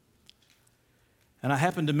 And I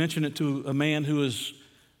happened to mention it to a man who is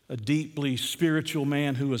a deeply spiritual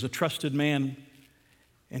man, who is a trusted man.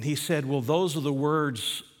 And he said, well, those are the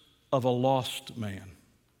words of a lost man.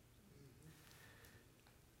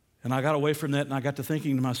 And I got away from that and I got to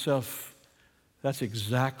thinking to myself, that's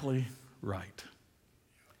exactly right.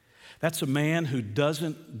 That's a man who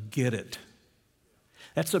doesn't get it.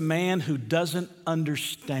 That's a man who doesn't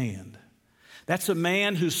understand. That's a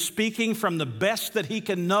man who's speaking from the best that he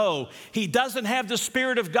can know. He doesn't have the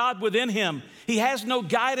Spirit of God within him. He has no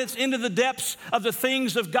guidance into the depths of the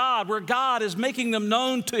things of God, where God is making them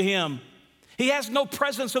known to him. He has no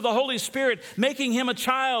presence of the Holy Spirit making him a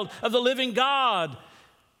child of the living God.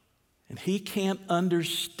 And he can't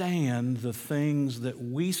understand the things that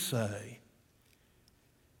we say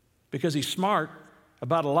because he's smart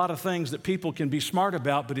about a lot of things that people can be smart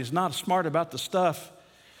about, but he's not smart about the stuff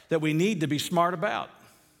that we need to be smart about.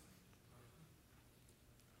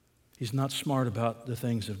 He's not smart about the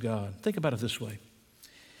things of God. Think about it this way.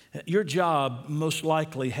 Your job most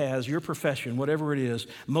likely has, your profession, whatever it is,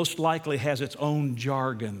 most likely has its own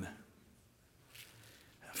jargon.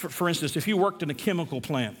 For instance, if you worked in a chemical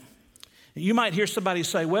plant, you might hear somebody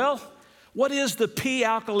say, well, what is the P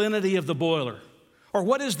alkalinity of the boiler? Or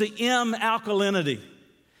what is the M alkalinity?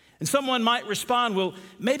 And someone might respond, well,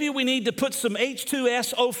 maybe we need to put some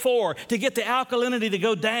H2SO4 to get the alkalinity to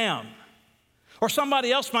go down. Or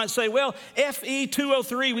somebody else might say, well,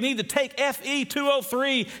 Fe2O3, we need to take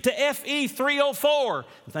Fe2O3 to Fe3O4.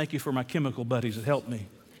 Thank you for my chemical buddies that helped me.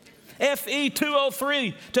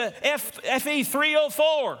 Fe2O3 to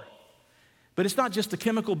Fe3O4. But it's not just the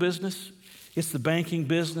chemical business. It's the banking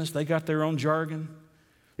business. They got their own jargon.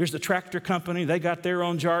 There's the tractor company, they got their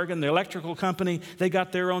own jargon. The electrical company, they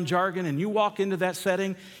got their own jargon. And you walk into that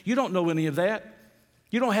setting, you don't know any of that.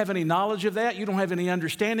 You don't have any knowledge of that. You don't have any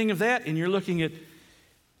understanding of that. And you're looking at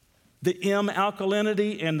the M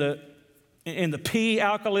alkalinity and the P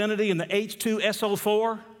alkalinity and the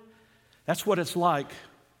H2SO4. That's what it's like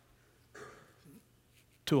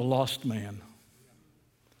to a lost man.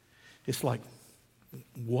 It's like,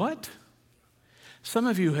 what? Some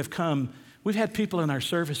of you have come. We've had people in our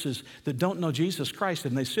services that don't know Jesus Christ,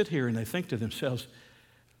 and they sit here and they think to themselves,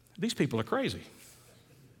 these people are crazy.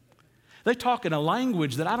 They talk in a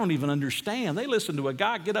language that I don't even understand. They listen to a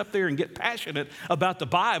guy get up there and get passionate about the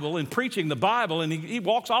Bible and preaching the Bible, and he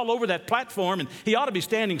walks all over that platform, and he ought to be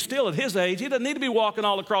standing still at his age. He doesn't need to be walking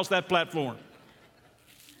all across that platform.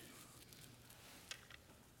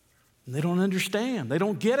 And they don't understand. They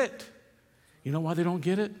don't get it. You know why they don't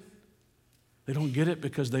get it? They don't get it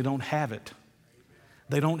because they don't have it.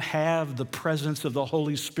 They don't have the presence of the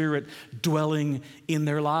Holy Spirit dwelling in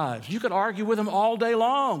their lives. You could argue with them all day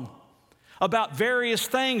long about various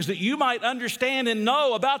things that you might understand and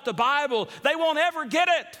know about the Bible. They won't ever get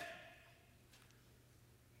it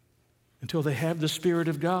until they have the Spirit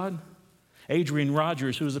of God. Adrian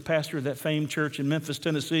Rogers, who was the pastor of that famed church in Memphis,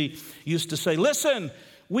 Tennessee, used to say, listen,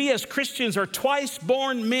 we as Christians are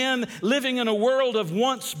twice-born men living in a world of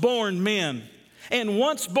once-born men. And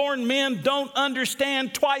once-born men don't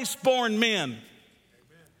understand twice-born men.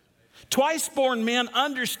 Twice-born men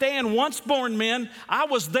understand once-born men. I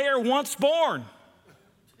was there once born.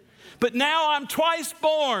 But now I'm twice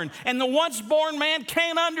born, and the once-born man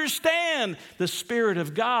can't understand the Spirit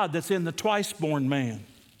of God that's in the twice-born man.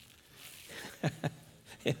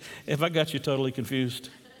 Have I got you totally confused?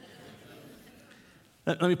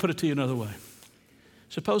 Let me put it to you another way.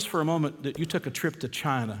 Suppose for a moment that you took a trip to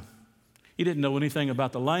China. You didn't know anything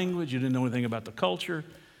about the language. You didn't know anything about the culture.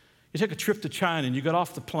 You took a trip to China and you got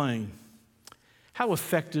off the plane. How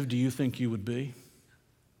effective do you think you would be?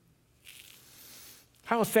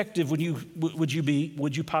 How effective would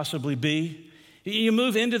you possibly be? You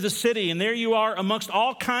move into the city and there you are amongst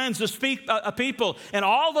all kinds of people, and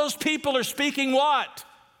all those people are speaking what?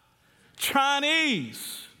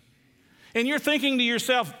 Chinese. And you're thinking to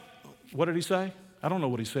yourself, what did he say? I don't know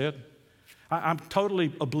what he said. I'm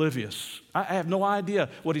totally oblivious. I have no idea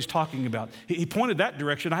what he's talking about. He pointed that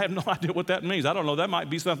direction. I have no idea what that means. I don't know. That might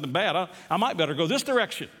be something bad. I might better go this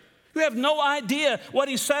direction. You have no idea what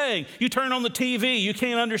he's saying. You turn on the TV, you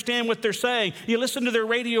can't understand what they're saying. You listen to their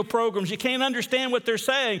radio programs, you can't understand what they're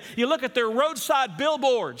saying. You look at their roadside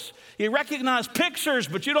billboards, you recognize pictures,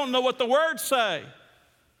 but you don't know what the words say.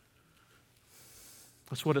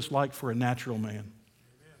 That's what it's like for a natural man.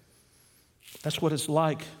 That's what it's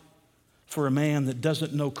like for a man that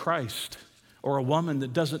doesn't know Christ or a woman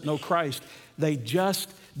that doesn't know Christ. They just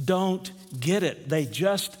don't get it. They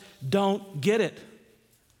just don't get it.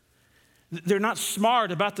 They're not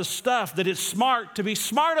smart about the stuff that it's smart to be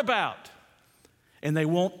smart about. And they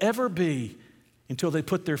won't ever be until they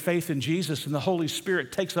put their faith in Jesus and the Holy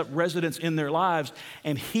Spirit takes up residence in their lives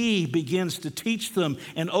and He begins to teach them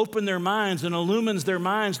and open their minds and illumines their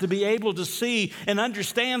minds to be able to see and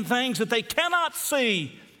understand things that they cannot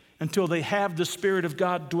see until they have the Spirit of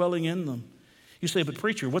God dwelling in them. You say, but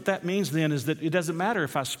preacher, what that means then is that it doesn't matter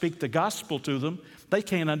if I speak the gospel to them. They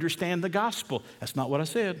can't understand the gospel. That's not what I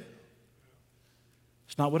said.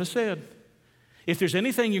 It's not what I said. If there's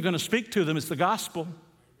anything you're going to speak to them, it's the gospel.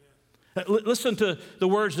 Listen to the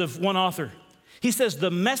words of one author. He says,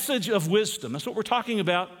 the message of wisdom. That's what we're talking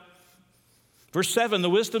about. Verse 7, the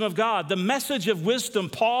wisdom of God. The message of wisdom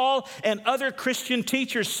Paul and other Christian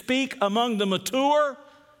teachers speak among the mature,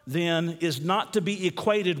 then, is not to be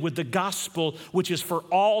equated with the gospel, which is for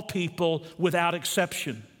all people without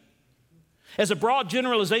exception. As a broad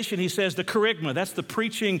generalization, he says the kerygma, that's the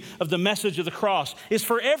preaching of the message of the cross, is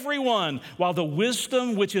for everyone, while the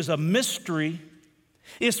wisdom, which is a mystery,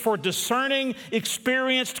 is for discerning,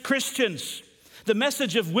 experienced Christians. The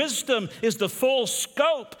message of wisdom is the full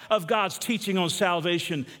scope of God's teaching on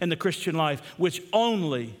salvation and the Christian life, which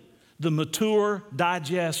only the mature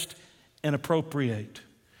digest and appropriate.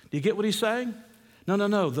 Do you get what he's saying?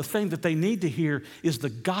 No. The thing that they need to hear is the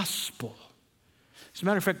gospel. As a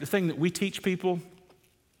matter of fact, the thing that we teach people,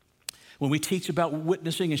 when we teach about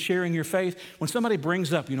witnessing and sharing your faith, when somebody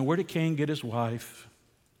brings up, where did Cain get his wife?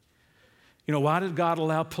 Why did God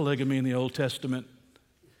allow polygamy in the Old Testament?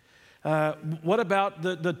 What about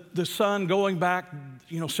the sun going back,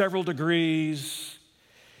 several degrees?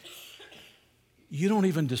 You don't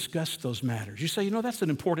even discuss those matters. You say, that's an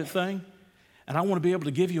important thing, and I want to be able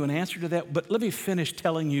to give you an answer to that, but let me finish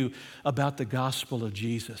telling you about the gospel of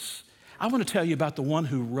Jesus. I want to tell you about the one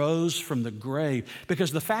who rose from the grave,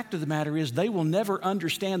 because the fact of the matter is they will never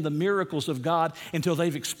understand the miracles of God until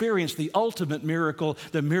they've experienced the ultimate miracle,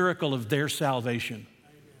 the miracle of their salvation.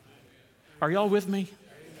 Are y'all with me?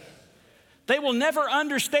 They will never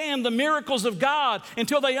understand the miracles of God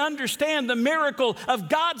until they understand the miracle of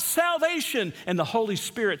God's salvation and the Holy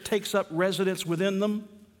Spirit takes up residence within them.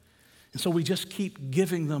 And so we just keep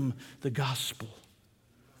giving them the gospel.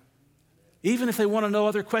 Even if they want to know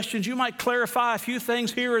other questions, you might clarify a few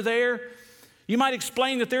things here or there. You might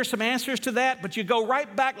explain that there's some answers to that, but you go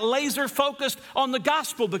right back laser focused on the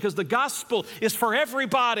gospel because the gospel is for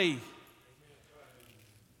everybody.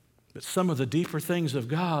 But some of the deeper things of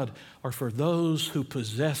God are for those who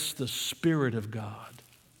possess the Spirit of God.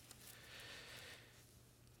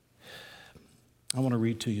 I want to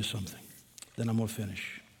read to you something, then I'm going to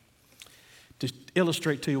finish. To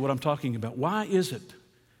illustrate to you what I'm talking about. Why is it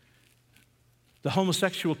the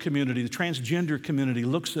homosexual community, the transgender community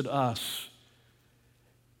looks at us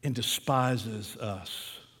and despises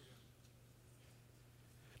us?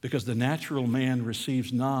 Because the natural man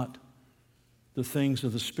receives not the things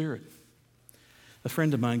of the Spirit. A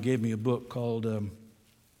friend of mine gave me a book called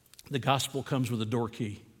The Gospel Comes with a Door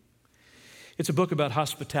Key. It's a book about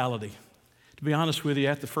hospitality. To be honest with you,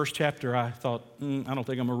 at the first chapter, I thought, I don't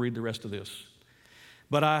think I'm going to read the rest of this.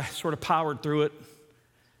 But I sort of powered through it,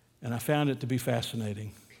 and I found it to be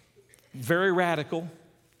fascinating. Very radical,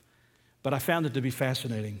 but I found it to be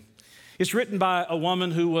fascinating. It's written by a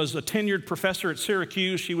woman who was a tenured professor at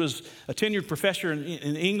Syracuse. She was a tenured professor in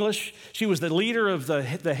English. She was the leader of the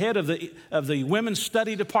head of the women's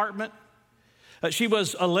study department. She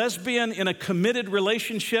was a lesbian in a committed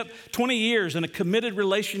relationship, 20 years in a committed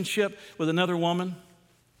relationship with another woman.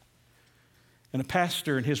 And a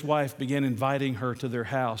pastor and his wife began inviting her to their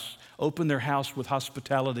house, opened their house with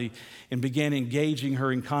hospitality, and began engaging her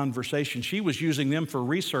in conversation. She was using them for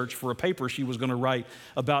research for a paper she was going to write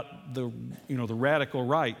about the radical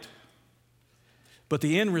right. But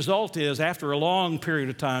the end result is, after a long period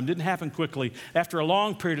of time, didn't happen quickly, after a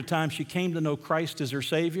long period of time, she came to know Christ as her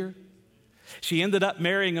Savior. She ended up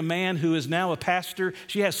marrying a man who is now a pastor.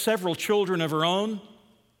 She has several children of her own.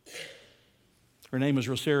 Her name is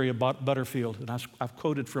Rosaria Butterfield, and I've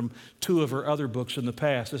quoted from 2 of her other books in the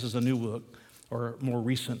past. This is a new book, or a more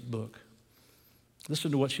recent book.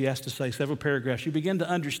 Listen to what she has to say, several paragraphs. You begin to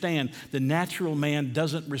understand the natural man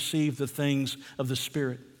doesn't receive the things of the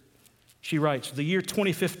Spirit. She writes, the year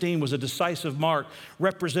 2015 was a decisive mark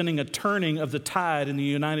representing a turning of the tide in the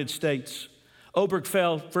United States.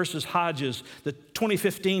 Obergefell versus Hodges, the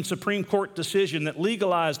 2015 Supreme Court decision that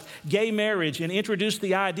legalized gay marriage and introduced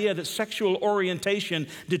the idea that sexual orientation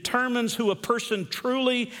determines who a person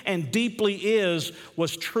truly and deeply is,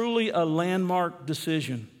 was truly a landmark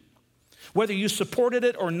decision. Whether you supported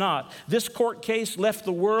it or not, this court case left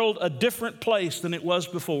the world a different place than it was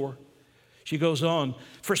before. She goes on,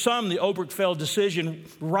 for some, the Obergefell decision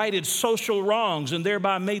righted social wrongs and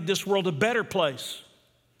thereby made this world a better place.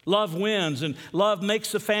 Love wins and love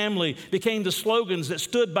makes a family became the slogans that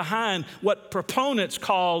stood behind what proponents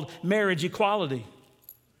called marriage equality.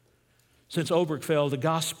 Since Obergefell, the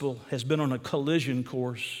gospel has been on a collision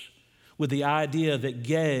course with the idea that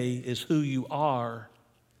gay is who you are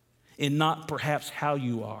and not perhaps how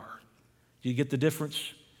you are. Do you get the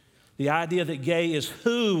difference? The idea that gay is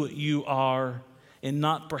who you are and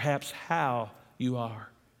not perhaps how you are.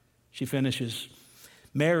 She finishes,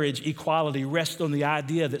 marriage equality rests on the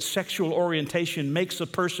idea that sexual orientation makes a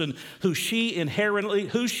person who she inherently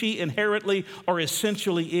or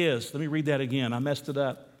essentially is. Let me read that again. I messed it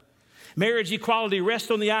up. Marriage equality rests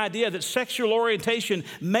on the idea that sexual orientation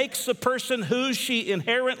makes a person who she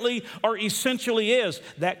inherently or essentially is.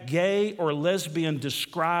 That gay or lesbian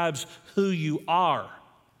describes who you are.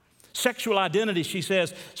 Sexual identity, she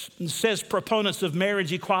says proponents of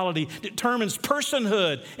marriage equality, determines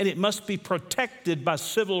personhood, and it must be protected by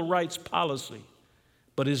civil rights policy.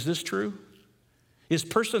 But is this true? Is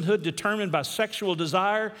personhood determined by sexual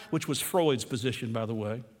desire, which was Freud's position, by the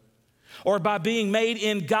way, or by being made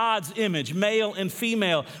in God's image, male and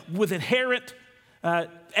female, with inherent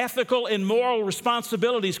ethical and moral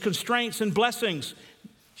responsibilities, constraints, and blessings?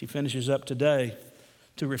 She finishes up today.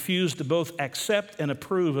 To refuse to both accept and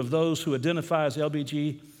approve of those who identify as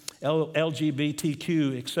LGBTQ,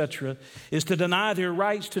 etc., is to deny their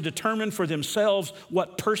rights to determine for themselves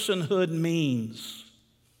what personhood means.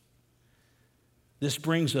 This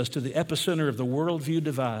brings us to the epicenter of the worldview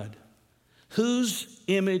divide. Whose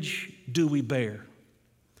image do we bear?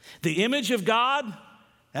 The image of God,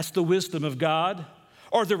 that's the wisdom of God,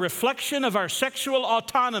 or the reflection of our sexual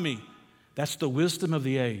autonomy, that's the wisdom of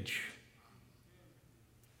the age.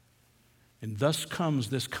 And thus comes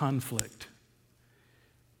this conflict.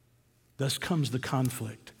 Thus comes the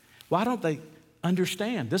conflict. Why don't they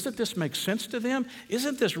understand? Doesn't this make sense to them?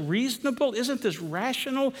 Isn't this reasonable? Isn't this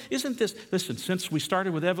rational? Isn't this, listen, since we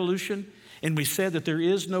started with evolution and we said that there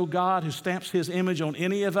is no God who stamps his image on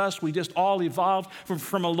any of us, we just all evolved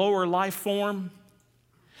from a lower life form.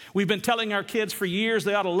 We've been telling our kids for years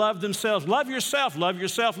they ought to love themselves. Love yourself, love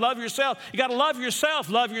yourself, love yourself. You got to love yourself,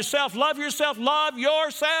 love yourself, love yourself, love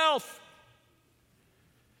yourself.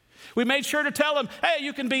 We made sure to tell them, hey,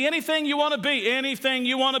 you can be anything you want to be, anything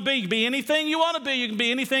you want to be. Be anything you want to be. You can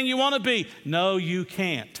be anything you want to be. No, you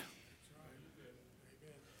can't.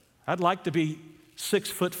 I'd like to be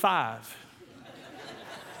 6'5",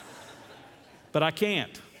 but I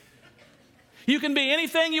can't. You can be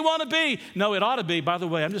anything you want to be. No, it ought to be, by the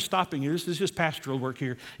way, I'm just stopping you. This is just pastoral work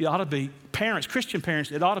here. It ought to be, parents, Christian parents,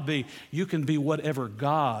 it ought to be, you can be whatever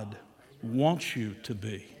God wants you to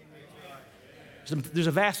be. There's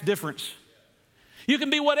a vast difference. You can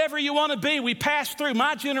be whatever you want to be. We passed through,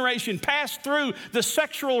 my generation passed through the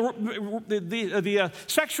sexual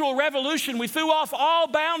revolution. We threw off all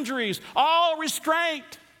boundaries, all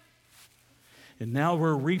restraint. And now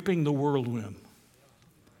we're reaping the whirlwind.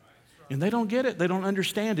 And they don't get it. They don't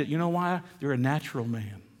understand it. You know why? They're a natural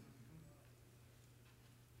man.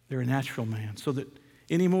 They're a natural man. So that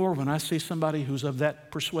anymore, when I see somebody who's of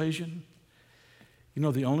that persuasion, you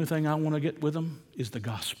know, the only thing I want to get with them is the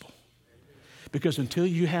gospel. Because until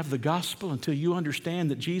you have the gospel, until you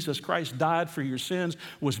understand that Jesus Christ died for your sins,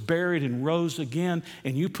 was buried and rose again,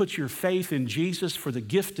 and you put your faith in Jesus for the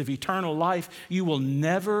gift of eternal life, you will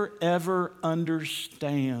never, ever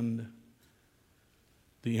understand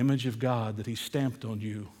the image of God that he stamped on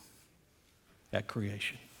you at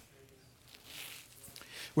creation.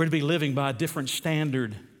 We're to be living by a different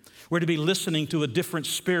standard. We're to be listening to a different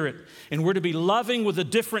spirit, and we're to be loving with a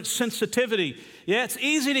different sensitivity. Yeah, it's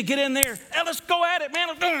easy to get in there. Hey, let's go at it, man.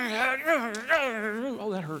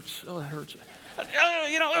 Oh, that hurts. Oh, that hurts.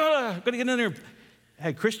 Got to get in there.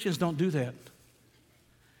 Hey, Christians don't do that.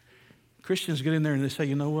 Christians get in there and they say,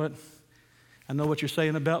 you know what? I know what you're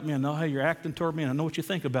saying about me. I know how you're acting toward me. And I know what you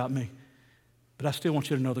think about me. But I still want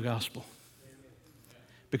you to know the gospel.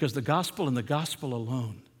 Because the gospel and the gospel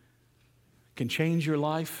alone can change your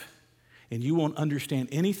life, and you won't understand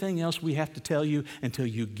anything else we have to tell you until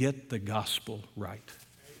you get the gospel right.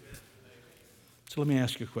 So let me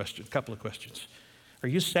ask you a couple of questions. Are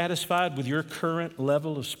you satisfied with your current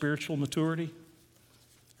level of spiritual maturity?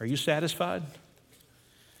 Are you satisfied?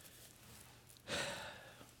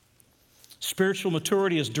 Spiritual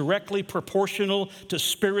maturity is directly proportional to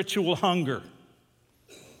spiritual hunger.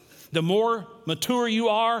 The more mature you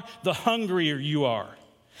are, the hungrier you are.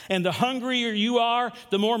 And the hungrier you are,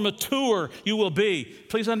 the more mature you will be.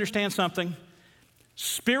 Please understand something.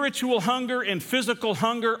 Spiritual hunger and physical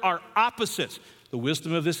hunger are opposites. The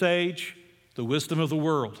wisdom of this age, the wisdom of the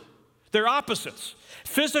world. They're opposites.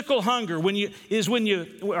 Physical hunger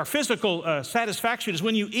or physical satisfaction is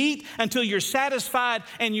when you eat until you're satisfied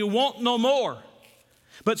and you want no more.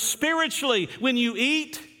 But spiritually, when you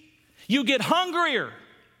eat, you get hungrier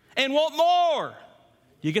and want more.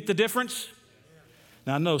 You get the difference?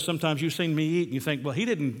 Now, I know sometimes you've seen me eat and you think, well, he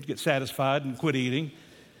didn't get satisfied and quit eating.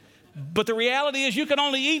 But the reality is you can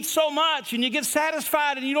only eat so much and you get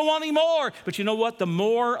satisfied and you don't want any more. But you know what? The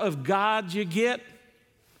more of God you get,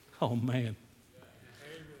 oh man.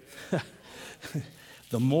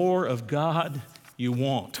 The more of God you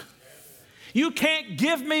want. You can't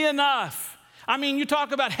give me enough. I mean, you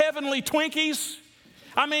talk about heavenly Twinkies.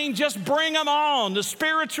 I mean, just bring them on. The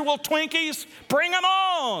spiritual Twinkies, bring them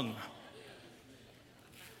on.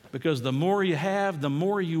 Because the more you have, the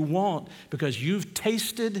more you want, because you've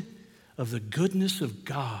tasted of the goodness of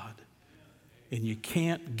God and you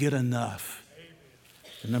can't get enough.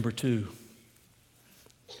 And number two,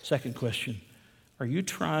 second question, are you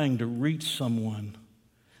trying to reach someone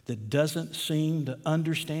that doesn't seem to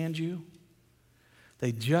understand you?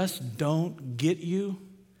 They just don't get you.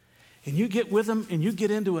 And you get with them and you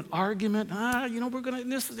get into an argument. We're going to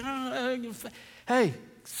this. Hey,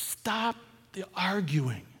 stop the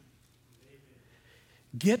arguing.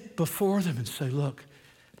 Get before them and say, look,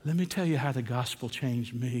 let me tell you how the gospel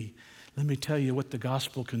changed me. Let me tell you what the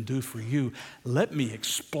gospel can do for you. Let me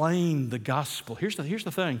explain the gospel. Here's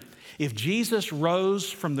the thing. If Jesus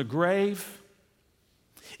rose from the grave,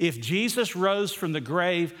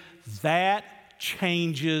 that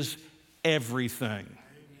changes everything.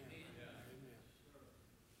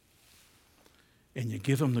 And you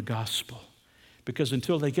give them the gospel. Because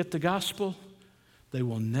until they get the gospel, they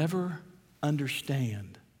will never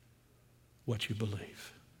understand what you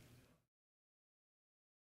believe.